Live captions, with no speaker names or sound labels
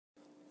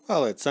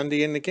Well, it's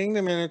Sunday in the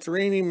kingdom and it's a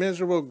rainy,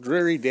 miserable,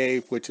 dreary day,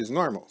 which is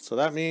normal. So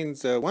that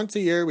means once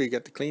a year we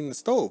get to clean the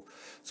stove.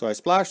 So I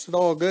splashed it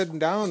all good and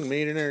down,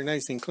 made it there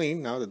nice and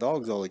clean. Now the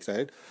dog's all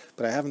excited.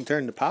 But I haven't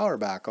turned the power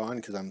back on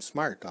because I'm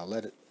smart. I'll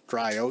let it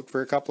dry out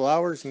for a couple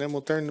hours and then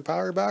we'll turn the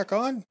power back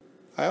on.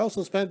 I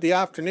also spent the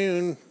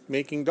afternoon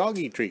making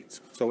doggy treats.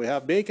 So we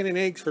have bacon and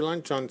eggs for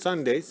lunch on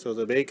Sundays. So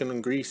the bacon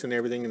and grease and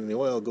everything and the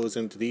oil goes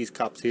into these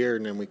cups here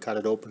and then we cut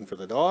it open for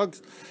the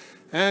dogs.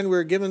 And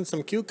we're given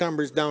some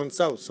cucumbers down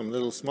south, some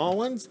little small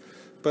ones.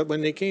 But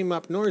when they came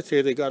up north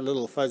here, they got a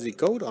little fuzzy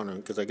coat on them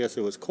because I guess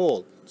it was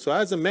cold. So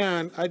as a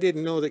man, I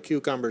didn't know that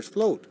cucumbers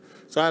float.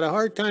 So I had a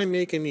hard time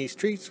making these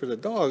treats for the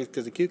dogs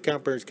because the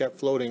cucumbers kept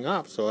floating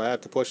up. So I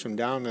had to push them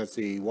down as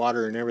the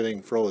water and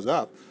everything froze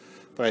up.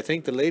 But I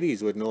think the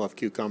ladies would know if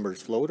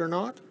cucumbers float or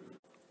not.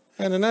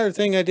 And another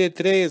thing I did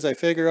today is I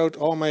figure out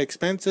all my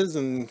expenses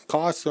and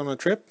costs on a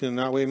trip, and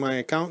that way my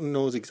accountant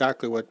knows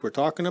exactly what we're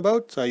talking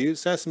about. So I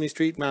use Sesame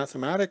Street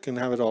Mathematic and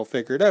have it all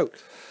figured out.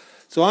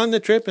 So on the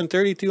trip in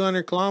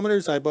 3,200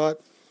 kilometers, I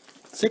bought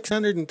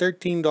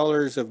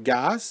 $613 of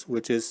gas,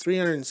 which is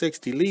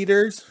 360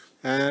 liters,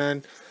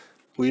 and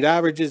it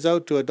averages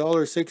out to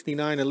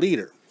 $1.69 a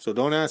liter. So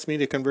don't ask me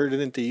to convert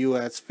it into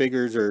US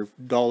figures or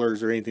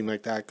dollars or anything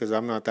like that, because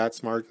I'm not that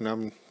smart and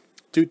I'm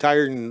too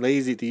tired and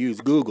lazy to use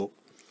Google.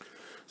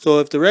 So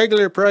if the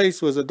regular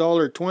price was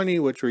 $1.20,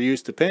 which we're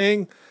used to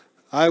paying,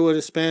 I would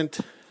have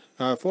spent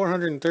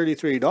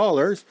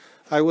 $433.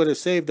 I would have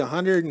saved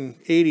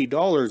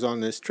 $180 on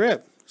this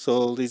trip.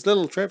 So these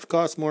little trips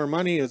cost more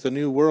money as the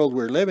new world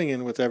we're living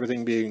in with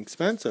everything being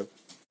expensive.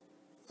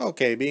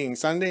 Okay, being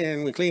Sunday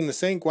and we clean the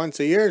sink once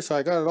a year, so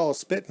I got it all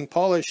spit and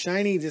polished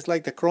shiny just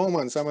like the chrome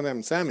on some of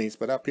them semis,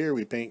 but up here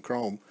we paint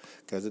chrome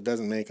because it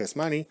doesn't make us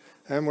money,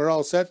 and we're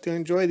all set to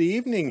enjoy the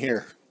evening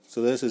here.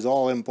 So this is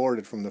all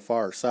imported from the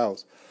far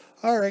south.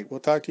 Alright,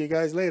 we'll talk to you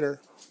guys later.